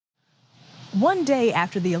One day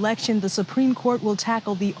after the election, the Supreme Court will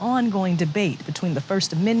tackle the ongoing debate between the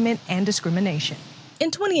First Amendment and discrimination.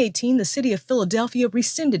 In 2018, the city of Philadelphia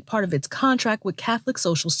rescinded part of its contract with Catholic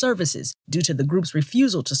Social Services due to the group's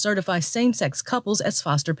refusal to certify same-sex couples as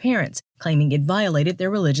foster parents, claiming it violated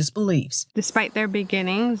their religious beliefs. Despite their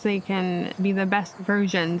beginnings, they can be the best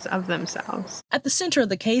versions of themselves. At the center of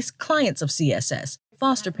the case, clients of CSS,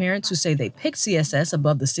 foster parents who say they picked CSS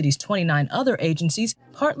above the city's 29 other agencies,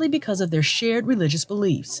 partly because of their shared religious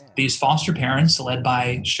beliefs. These foster parents, led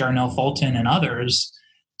by Sharonell Fulton and others,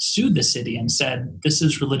 sued the city and said, this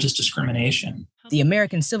is religious discrimination. The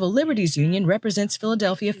American Civil Liberties Union represents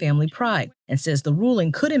Philadelphia Family Pride and says the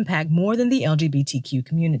ruling could impact more than the LGBTQ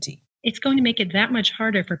community. It's going to make it that much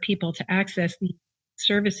harder for people to access the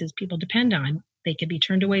services people depend on. They could be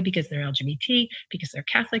turned away because they're LGBT, because they're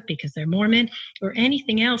Catholic, because they're Mormon, or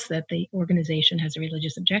anything else that the organization has a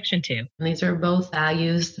religious objection to. And these are both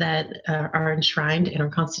values that are enshrined in our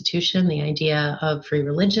Constitution, the idea of free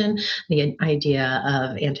religion, the idea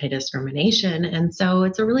of anti-discrimination. And so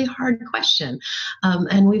it's a really hard question.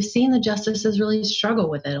 And we've seen the justices really struggle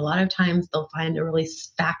with it. A lot of times they'll find a really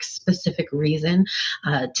fact-specific reason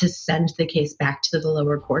to send the case back to the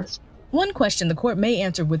lower courts. One question the court may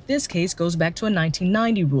answer with this case goes back to a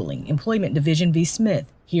 1990 ruling, Employment Division v.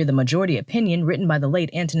 Smith. Here, the majority opinion, written by the late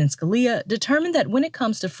Antonin Scalia, determined that when it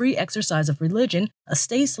comes to free exercise of religion, a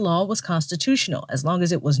state's law was constitutional as long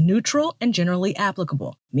as it was neutral and generally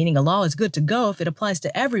applicable, meaning a law is good to go if it applies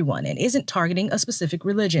to everyone and isn't targeting a specific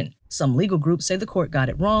religion. Some legal groups say the court got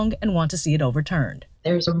it wrong and want to see it overturned.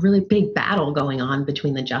 There's a really big battle going on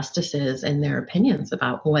between the justices and their opinions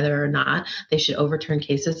about whether or not they should overturn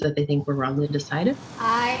cases that they think were wrongly decided.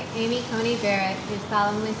 I, Amy Coney Barrett, do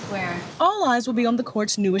solemnly swear. All eyes will be on the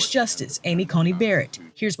court's newest justice, Amy Coney Barrett.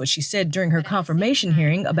 Here's what she said during her confirmation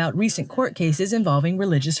hearing about recent court cases involving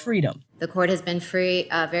religious freedom. The court has been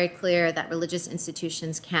very clear that religious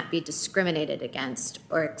institutions can't be discriminated against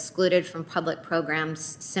or excluded from public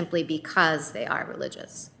programs simply because they are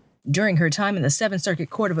religious. During her time in the Seventh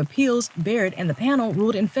Circuit Court of Appeals, Barrett and the panel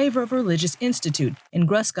ruled in favor of a religious institute in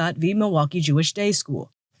Gruscott v. Milwaukee Jewish Day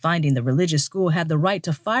School, finding the religious school had the right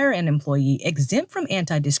to fire an employee exempt from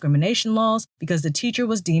anti-discrimination laws because the teacher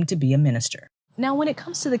was deemed to be a minister. Now, when it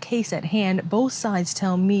comes to the case at hand, both sides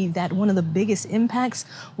tell me that one of the biggest impacts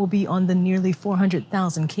will be on the nearly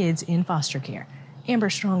 400,000 kids in foster care.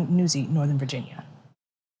 Amber Strong, Newsy, Northern Virginia.